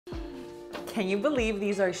Can you believe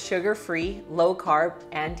these are sugar-free, low carb,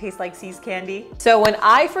 and taste like See's candy? So when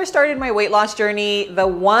I first started my weight loss journey, the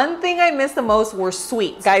one thing I missed the most were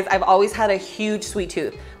sweets. Guys, I've always had a huge sweet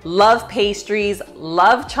tooth. Love pastries,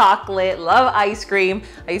 love chocolate, love ice cream.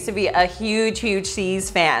 I used to be a huge See's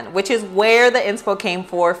fan, which is where the inspo came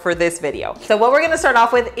for this video. So what we're gonna start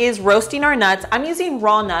off with is roasting our nuts. I'm using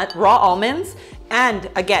raw almonds. And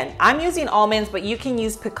again, I'm using almonds, but you can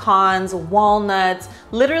use pecans, walnuts,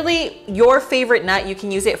 literally your favorite nut. You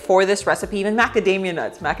can use it for this recipe, even macadamia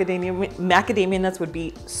nuts. Macadamia nuts would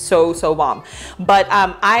be so bomb. But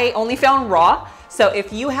I only found raw. So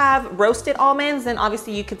if you have roasted almonds, then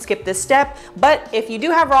obviously you could skip this step. But if you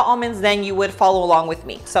do have raw almonds, then you would follow along with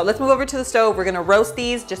me. So let's move over to the stove. We're gonna roast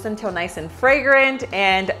these just until nice and fragrant,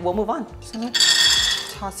 and we'll move on. Just gonna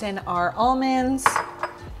toss in our almonds.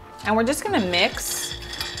 And we're just gonna mix.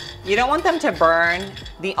 You don't want them to burn.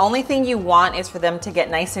 The only thing you want is for them to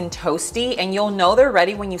get nice and toasty, and you'll know they're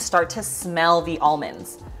ready when you start to smell the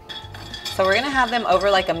almonds. So we're gonna have them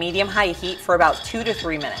over like a medium-high heat for about 2 to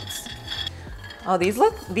 3 minutes. Oh, these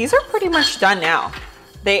are pretty much done now.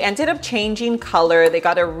 They ended up changing color. They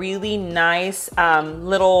got a really nice, a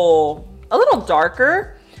little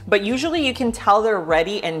darker. But usually you can tell they're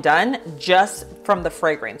ready and done just from the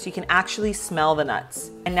fragrance. You can actually smell the nuts.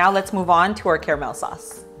 And now let's move on to our caramel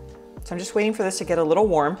sauce. So I'm just waiting for this to get a little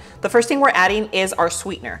warm. The first thing we're adding is our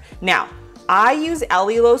sweetener. Now, I use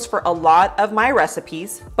allulose for a lot of my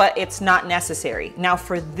recipes, but it's not necessary. Now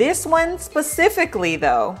for this one specifically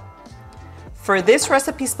though, for this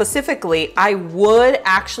recipe specifically, I would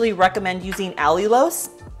actually recommend using allulose,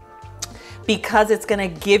 because it's gonna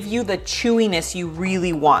give you the chewiness you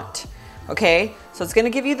really want, okay? So it's gonna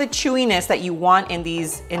give you the chewiness that you want in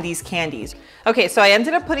these candies. Okay, so I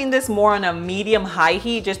ended up putting this more on a medium-high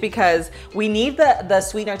heat just because we need the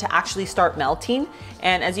sweetener to actually start melting.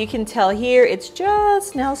 And as you can tell here, it's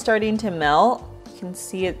just now starting to melt. You can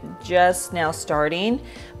see it just now starting.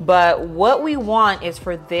 But what we want is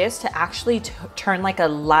for this to actually turn like a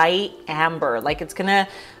light amber, like it's gonna,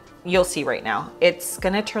 you'll see right now, it's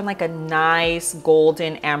gonna turn like a nice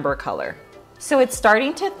golden amber color. So it's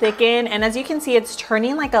starting to thicken, and as you can see, it's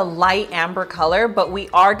turning like a light amber color, but we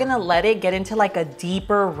are gonna let it get into like a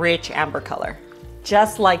deeper, rich amber color.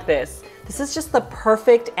 Just like this. This is just the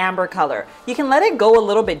perfect amber color. You can let it go a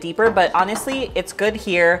little bit deeper, but honestly, it's good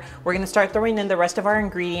here. We're gonna start throwing in the rest of our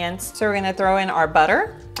ingredients. So we're gonna throw in our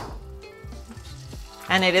butter,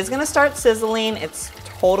 and it is gonna start sizzling. It's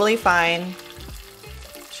totally fine.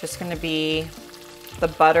 Just gonna be the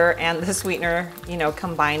butter and the sweetener, you know,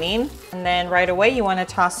 combining. And then right away, you wanna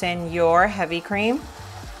toss in your heavy cream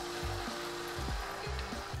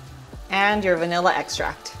and your vanilla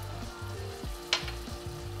extract.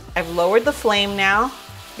 I've lowered the flame now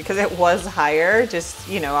because it was higher. Just,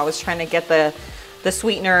 you know, I was trying to get the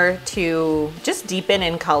sweetener to just deepen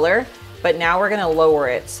in color. But now we're gonna lower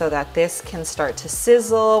it so that this can start to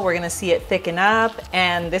sizzle. We're gonna see it thicken up,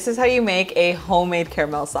 and this is how you make a homemade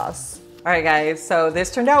caramel sauce. All right guys, so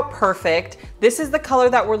this turned out perfect. This is the color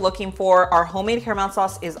that we're looking for. Our homemade caramel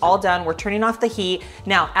sauce is all done. We're turning off the heat.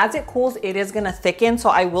 Now, as it cools, it is gonna thicken,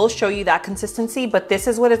 so I will show you that consistency, but this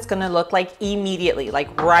is what it's gonna look like immediately,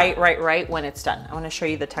 like right when it's done. I wanna show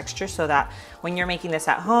you the texture so that when you're making this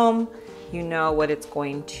at home, you know what it's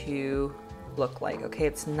going to look like. Okay,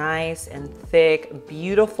 it's nice and thick,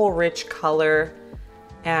 beautiful, rich color,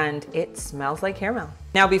 and it smells like caramel.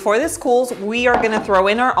 Now, before this cools, we are gonna throw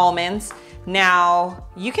in our almonds. Now,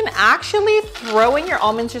 you can actually throw in your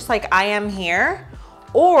almonds just like I am here,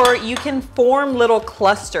 or you can form little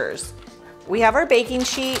clusters. We have our baking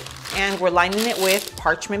sheet, and we're lining it with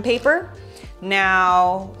parchment paper.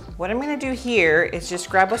 Now, what I'm gonna do here is just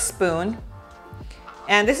grab a spoon.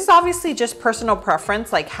 And this is obviously just personal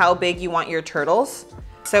preference, like how big you want your turtles.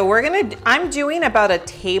 So I'm doing about a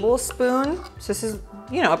tablespoon. So this is,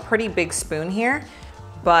 you know, a pretty big spoon here,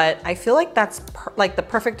 but I feel like that's like the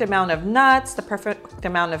perfect amount of nuts, the perfect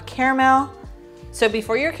amount of caramel. So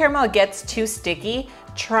before your caramel gets too sticky,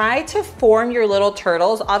 try to form your little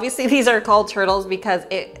turtles. Obviously these are called turtles because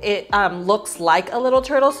it looks like a little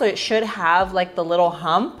turtle, so it should have like the little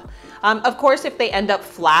hump. Of course, if they end up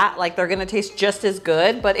flat, like they're gonna taste just as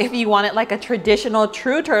good, but if you want it like a traditional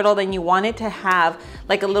true turtle, then you want it to have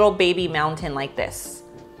like a little baby mountain like this.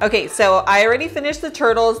 Okay, so I already finished the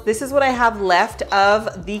turtles. This is what I have left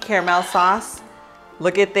of the caramel sauce.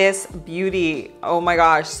 Look at this beauty. Oh my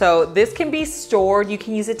gosh. So this can be stored. You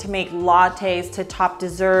can use it to make lattes, to top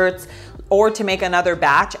desserts, or to make another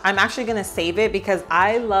batch. I'm actually gonna save it because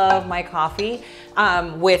I love my coffee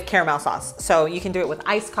with caramel sauce. So you can do it with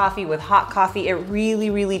iced coffee, with hot coffee. It really,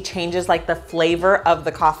 really changes like the flavor of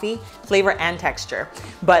the coffee, flavor and texture.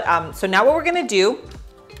 But so now what we're gonna do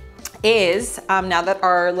is, now that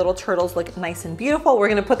our little turtles look nice and beautiful, we're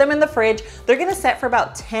gonna put them in the fridge. They're gonna set for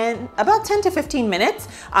about 10 to 15 minutes,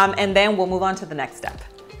 and then we'll move on to the next step.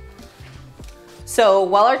 So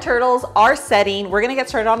while our turtles are setting, we're gonna get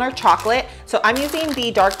started on our chocolate. So I'm using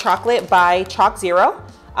the dark chocolate by Chalk Zero.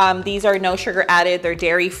 These are no sugar added, they're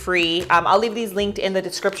dairy free. I'll leave these linked in the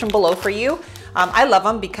description below for you. I love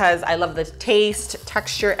them because I love the taste,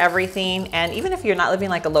 texture, everything. And even if you're not living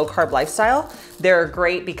like a low carb lifestyle, they're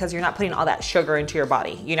great because you're not putting all that sugar into your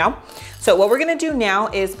body, you know? So what we're gonna do now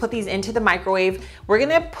is put these into the microwave. We're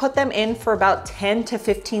gonna put them in for about 10 to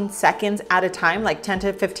 15 seconds at a time, like 10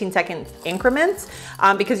 to 15 second increments,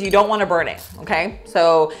 because you don't wanna burn it, okay?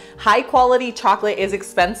 So high quality chocolate is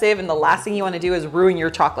expensive, and the last thing you wanna do is ruin your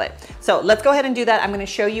chocolate. So let's go ahead and do that. I'm gonna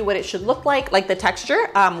show you what it should look like the texture,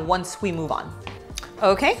 once we move on.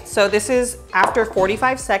 Okay, so this is after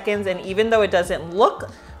 45 seconds, and even though it doesn't look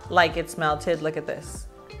like it's melted, look at this.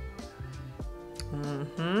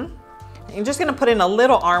 I'm just gonna put in a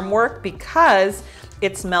little arm work because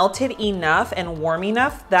it's melted enough and warm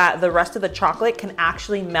enough that the rest of the chocolate can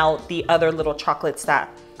actually melt the other little chocolates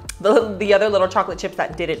the other little chocolate chips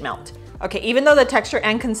that didn't melt. Okay, even though the texture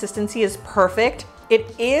and consistency is perfect,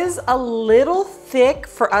 it is a little thick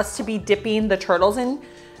for us to be dipping the turtles in.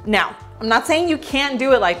 Now, I'm not saying you can't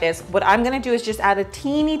do it like this. What I'm gonna do is just add a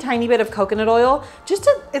teeny tiny bit of coconut oil.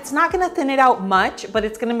 It's not gonna thin it out much, but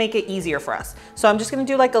it's gonna make it easier for us. So I'm just gonna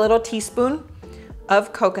do like a little teaspoon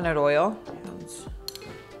of coconut oil.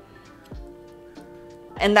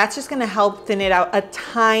 And that's just gonna help thin it out a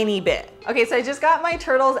tiny bit. Okay, so I just got my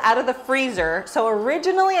turtles out of the freezer. So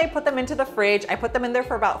originally I put them into the fridge. I put them in there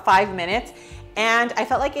for about 5 minutes. And I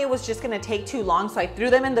felt like it was just gonna take too long, so I threw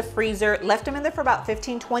them in the freezer, left them in there for about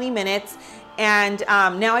 15-20 minutes, and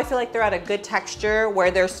now I feel like they're at a good texture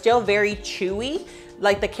where they're still very chewy.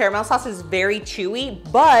 Like the caramel sauce is very chewy,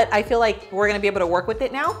 but I feel like we're gonna be able to work with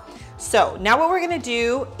it now. So now what we're gonna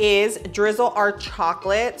do is drizzle our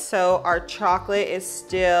chocolate. So our chocolate is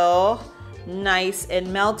still nice and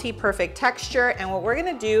melty, perfect texture, and what we're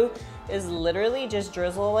gonna do is literally just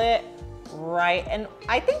drizzle it right, and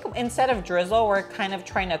I think instead of drizzle, we're kind of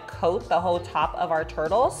trying to coat the whole top of our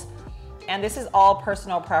turtles. And this is all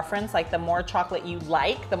personal preference. Like the more chocolate you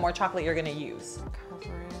like, the more chocolate you're gonna use.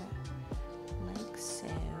 Cover it like so.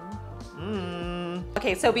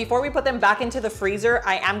 Okay, so before we put them back into the freezer,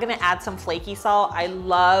 I am gonna add some flaky salt. I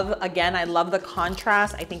love the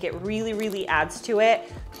contrast. I think it really, really adds to it.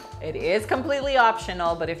 It is completely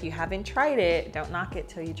optional, but if you haven't tried it, don't knock it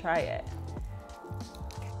till you try it.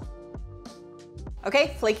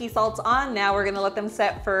 Okay, flaky salt's on. Now we're gonna let them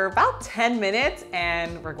set for about 10 minutes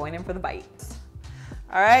and we're going in for the bites.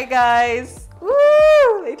 All right, guys.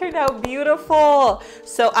 Woo! They turned out beautiful.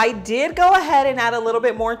 So I did go ahead and add a little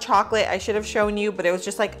bit more chocolate. I should have shown you, but it was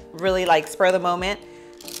just like really like spur of the moment.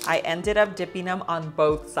 I ended up dipping them on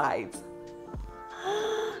both sides.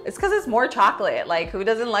 It's because it's more chocolate. Like, who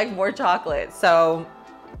doesn't like more chocolate? So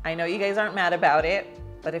I know you guys aren't mad about it,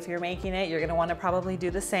 but if you're making it, you're gonna wanna probably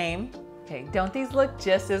do the same. Okay, don't these look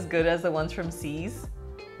just as good as the ones from C's?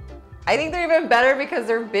 I think they're even better because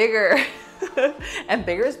they're bigger. And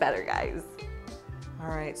bigger is better, guys.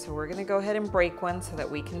 All right, so we're gonna go ahead and break one so that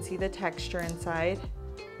we can see the texture inside.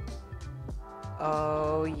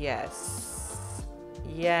 Oh, yes.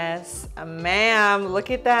 Yes, ma'am,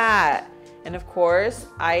 look at that. And of course,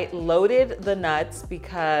 I loaded the nuts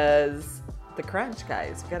because the crunch,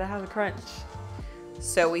 guys. We gotta have the crunch.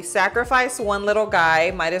 So we sacrificed one little guy.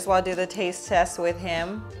 Might as well do the taste test with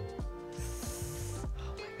him.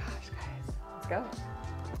 Oh my gosh, guys. Let's go.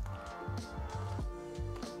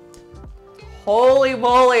 Holy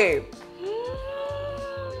moly.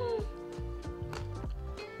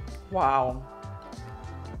 Wow.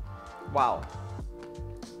 Wow.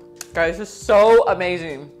 Guys, this is so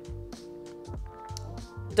amazing.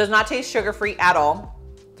 Does not taste sugar-free at all.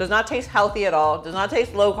 Does not taste healthy at all. Does not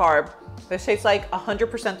taste low carb. This tastes like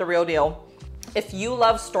 100% the real deal. If you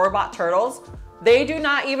love store-bought turtles, they do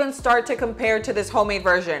not even start to compare to this homemade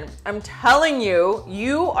version. I'm telling you,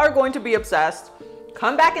 you are going to be obsessed.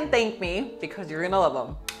 Come back and thank me because you're gonna love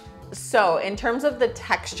them. So in terms of the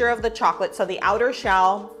texture of the chocolate, so the outer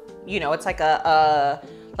shell, you know, it's like a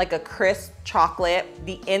crisp chocolate.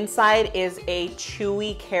 The inside is a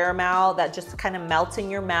chewy caramel that just kind of melts in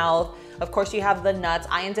your mouth. Of course, you have the nuts.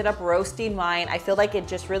 I ended up roasting mine. I feel like it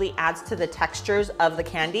just really adds to the textures of the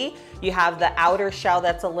candy. You have the outer shell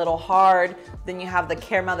that's a little hard. Then you have the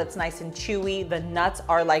caramel that's nice and chewy. The nuts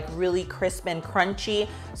are like really crisp and crunchy.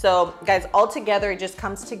 So guys, all together, it just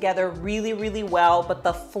comes together really, really well. But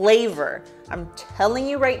the flavor, I'm telling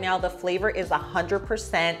you right now, the flavor is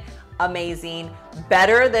 100% amazing.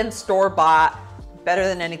 Better than store-bought, better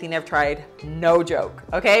than anything I've tried. No joke,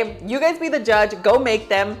 okay? You guys be the judge, go make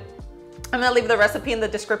them. I'm gonna leave the recipe in the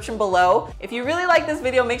description below. If you really like this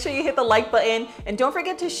video, make sure you hit the like button and don't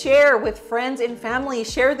forget to share with friends and family.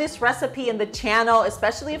 Share this recipe in the channel,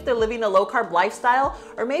 especially if they're living a low carb lifestyle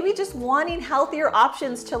or maybe just wanting healthier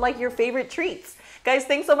options to like your favorite treats. Guys,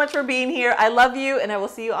 thanks so much for being here. I love you and I will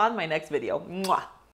see you on my next video. Mwah.